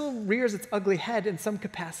 but it still rears its ugly head in some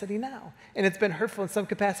capacity now. And it's been hurtful in some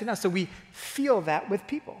capacity now. So we feel that with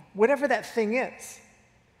people, whatever that thing is.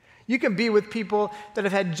 You can be with people that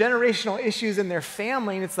have had generational issues in their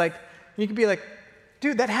family, and it's like, you can be like,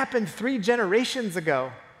 dude, that happened 3 generations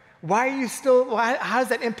ago. How has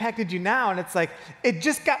that impacted you now? And it's like, it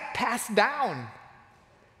just got passed down.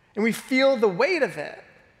 And we feel the weight of it.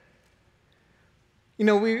 You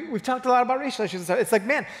know, we've talked a lot about racial issues and stuff. It's like,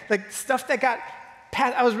 man, like stuff that got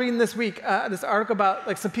passed. I was reading this week, this article about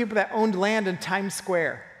like some people that owned land in Times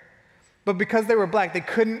Square. But because they were black, they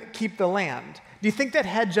couldn't keep the land. Do you think that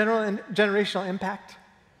had generational impact?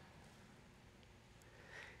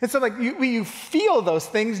 And so like you feel those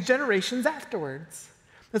things generations afterwards.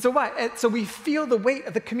 And so why? And so we feel the weight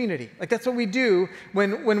of the community. Like that's what we do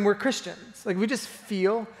when we're Christians. Like we just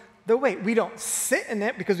feel the weight. We don't sit in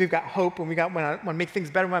it because we've got hope and we want to make things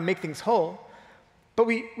better, we want to make things whole. But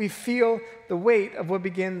we feel the weight of what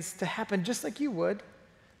begins to happen just like you would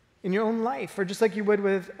in your own life or just like you would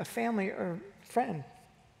with a family or friend.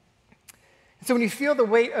 So when you feel the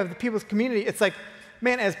weight of the people's community, it's like,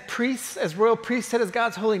 man, as priests, as royal priesthood, as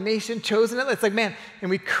God's holy nation, chosen it, it's like, man,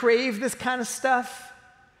 and we crave this kind of stuff.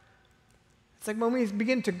 It's like when we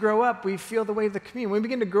begin to grow up, we feel the weight of the community. When we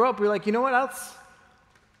begin to grow up, we're like, you know what else?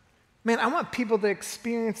 Man, I want people to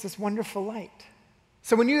experience this wonderful light.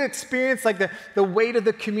 So when you experience like the weight of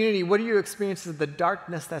the community, what do you experience is the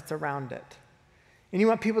darkness that's around it. And you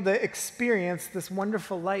want people to experience this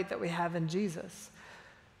wonderful light that we have in Jesus.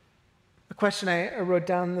 A question I wrote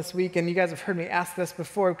down this week, and you guys have heard me ask this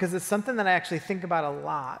before because it's something that I actually think about a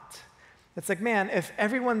lot. It's like, man, if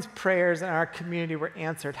everyone's prayers in our community were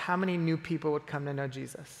answered, how many new people would come to know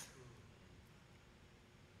Jesus?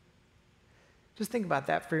 Just think about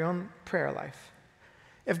that for your own prayer life.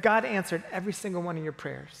 If God answered every single one of your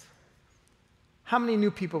prayers, how many new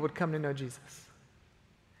people would come to know Jesus?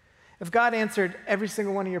 If God answered every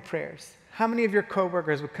single one of your prayers, how many of your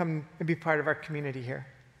coworkers would come and be part of our community here?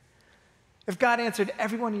 If God answered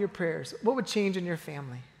every one of your prayers, what would change in your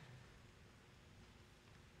family?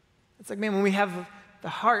 It's like, man, when we have the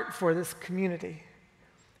heart for this community,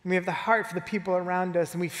 and we have the heart for the people around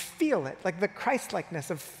us, and we feel it, like the Christ-likeness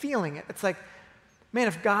of feeling it, it's like, man,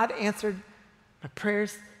 if God answered my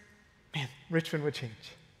prayers, man, Richmond would change.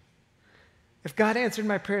 If God answered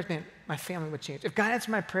my prayers, man, my family would change. If God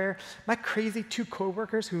answered my prayer, my crazy 2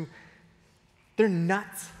 coworkers who, they're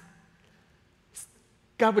nuts,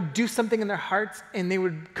 God would do something in their hearts and they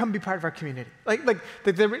would come be part of our community.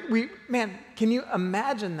 Man, can you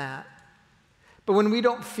imagine that? But when we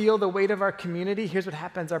don't feel the weight of our community, here's what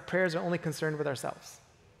happens. Our prayers are only concerned with ourselves.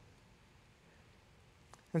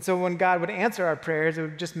 And so when God would answer our prayers, it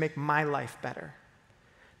would just make my life better.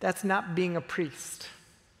 That's not being a priest.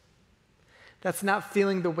 That's not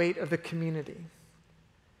feeling the weight of the community.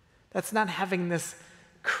 That's not having this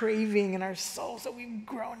craving in our souls that we've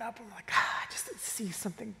grown up and we're like, I just see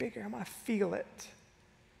something bigger. I want to feel it.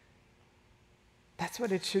 That's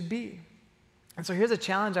what it should be. And so here's a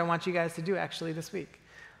challenge I want you guys to do actually this week.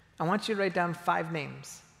 I want you to write down 5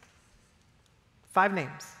 names. 5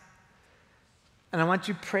 names. And I want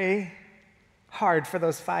you to pray hard for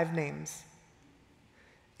those 5 names.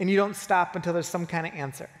 And you don't stop until there's some kind of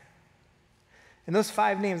answer. And those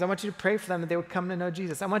 5 names, I want you to pray for them that they would come to know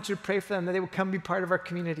Jesus. I want you to pray for them that they would come be part of our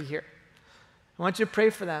community here. I want you to pray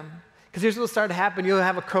for them. Because here's what will start to happen. You'll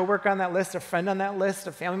have a coworker on that list, a friend on that list,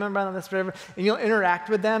 a family member on that list, whatever, and you'll interact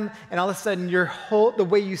with them, and all of a sudden the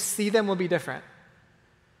way you see them will be different.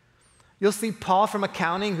 You'll see Paul from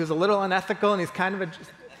accounting, who's a little unethical, and he's kind of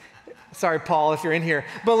sorry, Paul, if you're in here,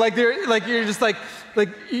 but you're just like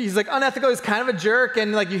he's like unethical. He's kind of a jerk,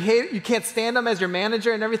 and like you can't stand him as your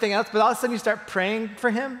manager and everything else. But all of a sudden, you start praying for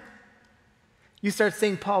him. You start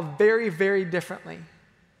seeing Paul very, very differently.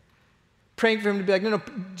 Praying for him to be like, no,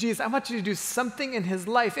 Jesus, I want you to do something in his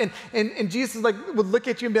life. And Jesus would look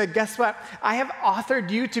at you and be like, guess what? I have authored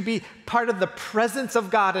you to be part of the presence of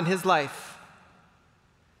God in his life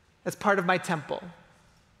as part of my temple.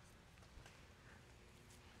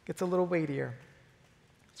 Gets a little weightier.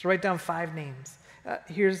 So write down 5 names.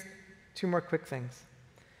 Here's 2 more quick things.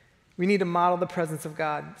 We need to model the presence of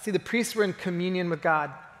God. See, the priests were in communion with God.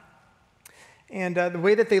 And the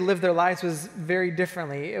way that they lived their lives was very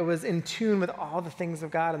differently. It was in tune with all the things of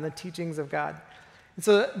God and the teachings of God. And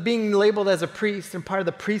so being labeled as a priest and part of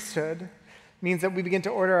the priesthood means that we begin to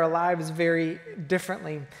order our lives very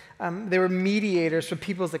differently. They were mediators for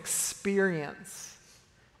people's experience.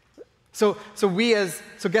 So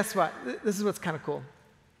guess what? This is what's kind of cool.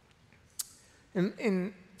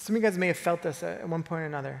 And some of you guys may have felt this at one point or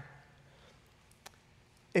another.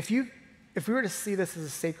 If we were to see this as a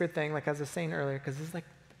sacred thing, like I was saying earlier, because this is like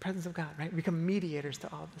the presence of God, right? We become mediators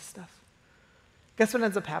to all of this stuff. Guess what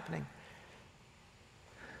ends up happening?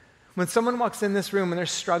 When someone walks in this room and they're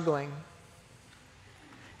struggling,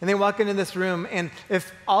 and they walk into this room, and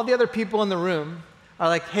if all the other people in the room are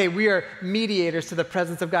like, hey, we are mediators to the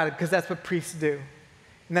presence of God, because that's what priests do.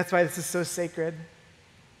 And that's why this is so sacred.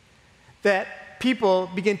 That people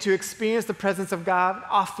begin to experience the presence of God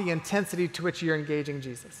off the intensity to which you're engaging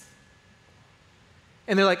Jesus.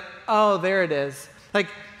 And they're like, oh, there it is. Like,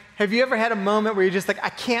 have you ever had a moment where you're just like, I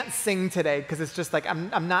can't sing today because it's just like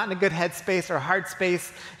I'm not in a good headspace or a hard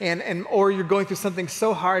space, or you're going through something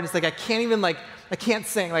so hard, it's like I can't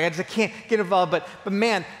sing, like I can't get involved. But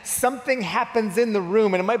man, something happens in the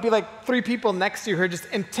room, and it might be like 3 people next to you who are just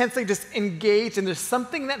intensely just engaged, and there's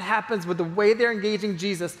something that happens with the way they're engaging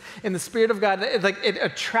Jesus in the Spirit of God. It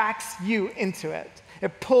attracts you into it.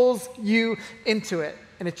 It pulls you into it,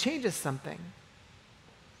 and it changes something.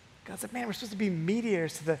 God's like, man, we're supposed to be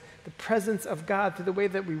mediators to the presence of God through the way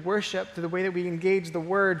that we worship, through the way that we engage the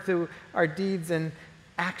Word, through our deeds and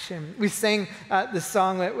action. We sang this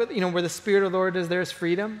song that, where the Spirit of the Lord is, there is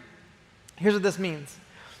freedom. Here's what this means.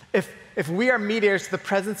 If we are mediators to the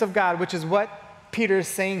presence of God, which is what Peter is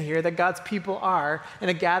saying here, that God's people are in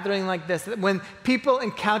a gathering like this, that when people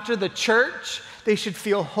encounter the church, they should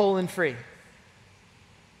feel whole and free.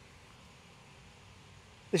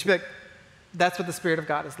 They should be like, that's what the Spirit of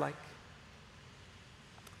God is like.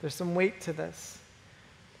 There's some weight to this.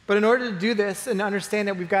 But in order to do this and understand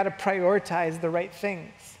that, we've got to prioritize the right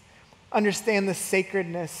things. Understand the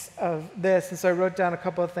sacredness of this. And so I wrote down a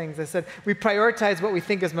couple of things. I said, we prioritize what we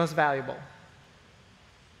think is most valuable.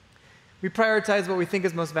 We prioritize what we think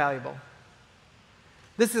is most valuable.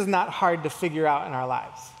 This is not hard to figure out in our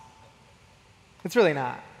lives. It's really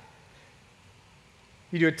not.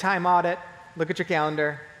 You do a time audit, look at your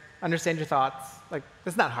calendar, understand your thoughts. Like,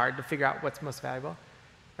 it's not hard to figure out what's most valuable,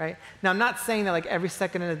 right? Now, I'm not saying that like every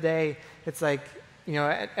second of the day, it's like,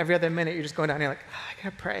 every other minute you're just going down and you're like, I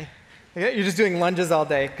gotta pray. You're just doing lunges all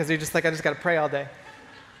day because you're just like, I just gotta pray all day.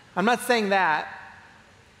 I'm not saying that,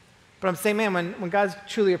 but I'm saying, man, when God's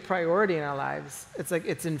truly a priority in our lives, it's like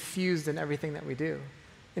it's infused in everything that we do.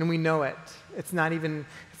 And we know it. It's not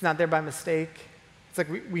there by mistake. It's like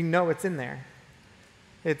we know it's in there.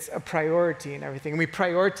 It's a priority in everything. And we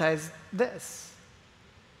prioritize this.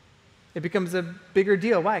 It becomes a bigger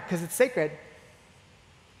deal. Why? Because it's sacred.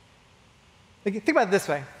 Like, think about it this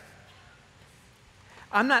way.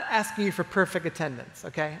 I'm not asking you for perfect attendance,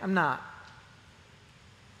 okay? I'm not.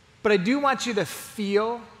 But I do want you to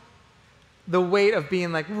feel the weight of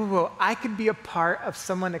being like, whoa, I could be a part of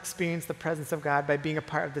someone experience the presence of God by being a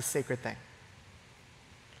part of this sacred thing.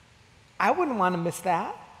 I wouldn't want to miss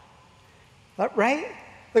that, right?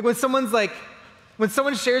 Like when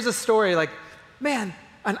someone shares a story like, man,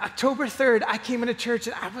 on October 3rd, I came into church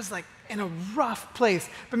and I was like in a rough place.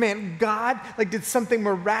 But man, God did something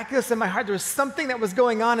miraculous in my heart. There was something that was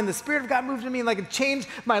going on and the Spirit of God moved in me and it changed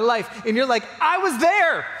my life. And you're like, I was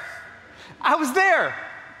there. I was there.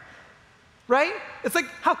 Right? It's like,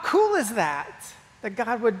 how cool is that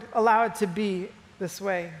God would allow it to be this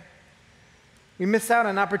way? We miss out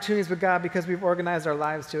on opportunities with God because we've organized our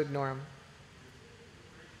lives to ignore Him.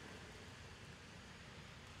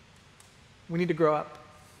 We need to grow up.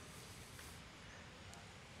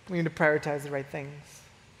 We need to prioritize the right things.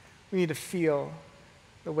 We need to feel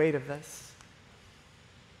the weight of this.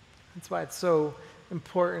 That's why it's so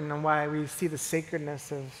important and why we see the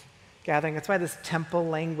sacredness of gathering. That's why this temple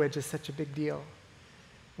language is such a big deal.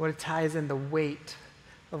 What it ties in the weight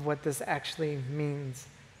of what this actually means.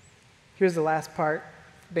 Here's the last part.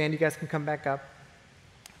 Band, you guys can come back up.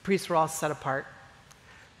 Priests were all set apart.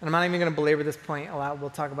 And I'm not even going to belabor this point a lot. We'll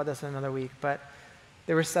talk about this in another week. But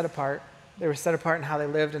they were set apart. They were set apart in how they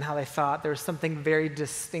lived and how they thought. There was something very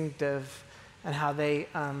distinctive in how they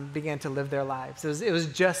began to live their lives. It was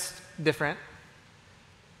just different.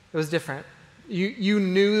 It was different. You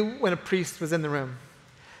knew when a priest was in the room.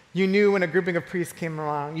 You knew when a grouping of priests came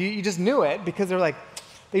along. You just knew it because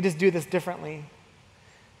they just do this differently.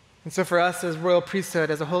 And so for us as royal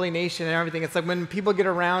priesthood, as a holy nation and everything, it's like when people get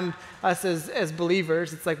around us as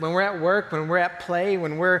believers, it's like when we're at work, when we're at play,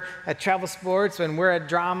 when we're at travel sports, when we're at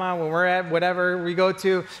drama, when we're at whatever we go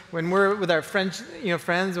to, when we're with our friends,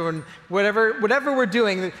 or whatever we're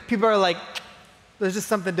doing, people are like, there's just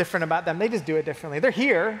something different about them. They just do it differently. They're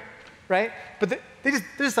here, right? But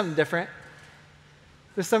there's something different.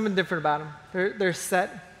 There's something different about them. They're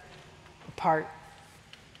set apart.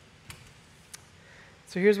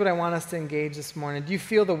 So here's what I want us to engage this morning. Do you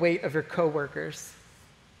feel the weight of your coworkers,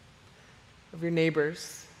 of your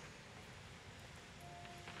neighbors?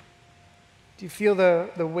 Do you feel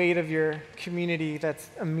the weight of your community that's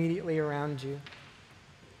immediately around you?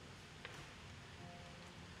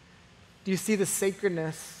 Do you see the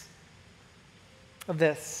sacredness of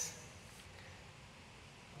this?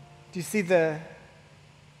 Do you see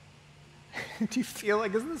Do you feel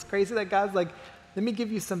like, isn't this crazy that God's like, let me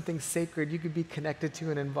give you something sacred you could be connected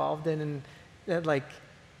to and involved in, and that like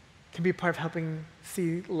can be a part of helping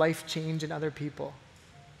see life change in other people.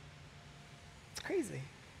 It's crazy.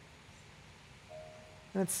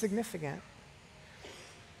 And it's significant.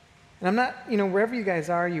 And I'm not, wherever you guys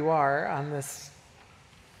are, you are on this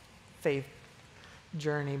faith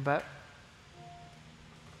journey, but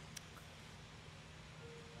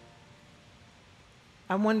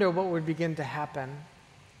I wonder what would begin to happen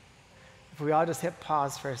if we all just hit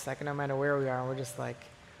pause for a second, no matter where we are, and we're just like,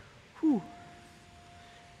 whew.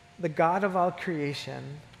 The God of all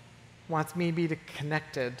creation wants me to be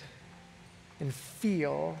connected and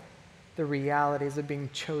feel the realities of being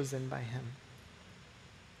chosen by him.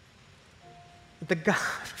 The God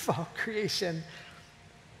of all creation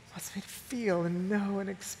wants me to feel and know and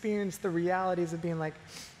experience the realities of being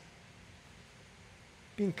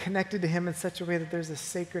connected to him in such a way that there's a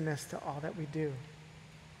sacredness to all that we do.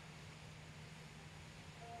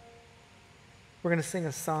 We're going to sing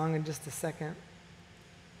a song in just a second.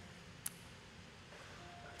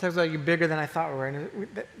 It talks about you bigger than I thought we were. And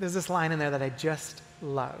there's this line in there that I just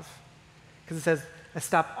love. Because it says, I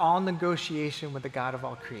stop all negotiation with the God of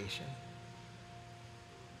all creation.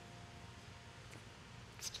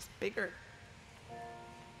 It's just bigger.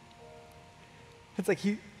 It's like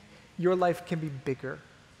your life can be bigger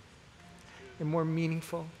and more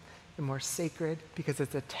meaningful and more sacred because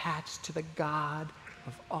it's attached to the God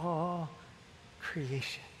of all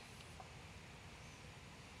creation.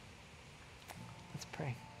 Let's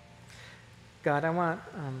pray. God, we're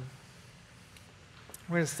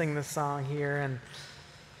going to sing this song here, and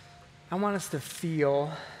I want us to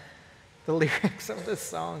feel the lyrics of this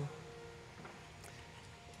song.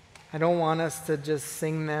 I don't want us to just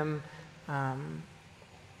sing them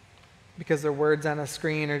because they're words on a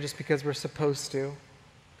screen or just because we're supposed to.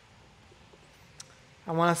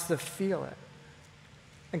 I want us to feel it.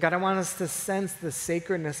 And God, I want us to sense the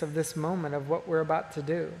sacredness of this moment of what we're about to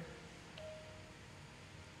do.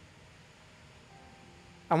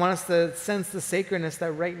 I want us to sense the sacredness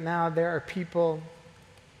that right now there are people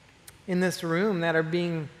in this room that are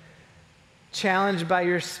being challenged by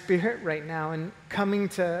your Spirit right now and coming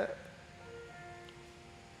to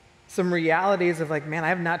some realities of like, man, I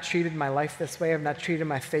have not treated my life this way. I've not treated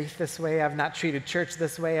my faith this way. I've not treated church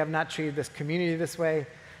this way. I've not treated this community this way.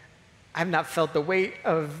 I've not felt the weight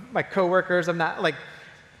of my coworkers.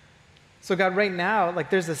 So God, right now,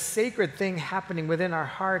 there's a sacred thing happening within our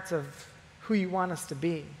hearts of who you want us to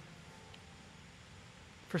be.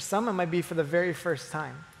 For some, it might be for the very first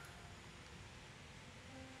time.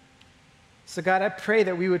 So God, I pray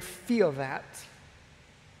that we would feel that,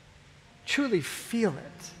 truly feel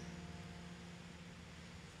it.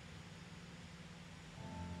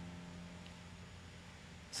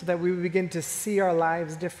 So that we would begin to see our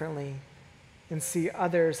lives differently and see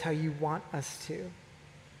others how you want us to.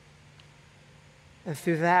 And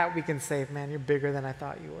through that, we can say, man, you're bigger than I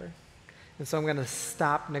thought you were. And so I'm going to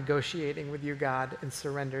stop negotiating with you, God, and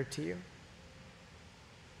surrender to you.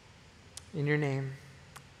 In your name,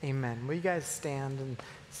 amen. Will you guys stand and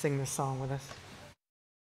sing this song with us?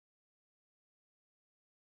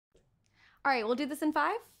 All right, we'll do this in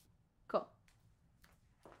 5. Cool.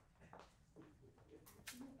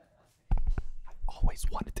 Always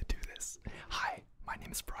wanted to do this. Hi, my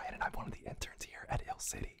name is Brian, and I'm one of the interns here at Hill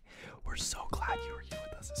City. We're so glad you are here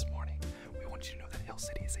with us this morning. We want you to know that Hill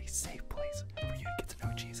City is a safe place for you to get to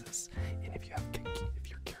know Jesus. And if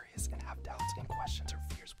you're curious and have doubts and questions or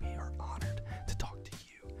fears, we are honored to talk to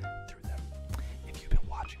you through them. If you've been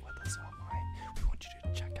watching with us online, we want you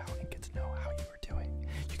to check out and get to know how you are doing.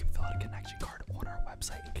 You can fill out a connection card on our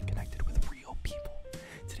website and get connected with real people.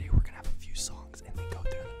 Today we're going to have a few songs and then go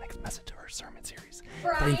through the next message of our sermon series.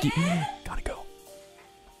 Brian? Thank you.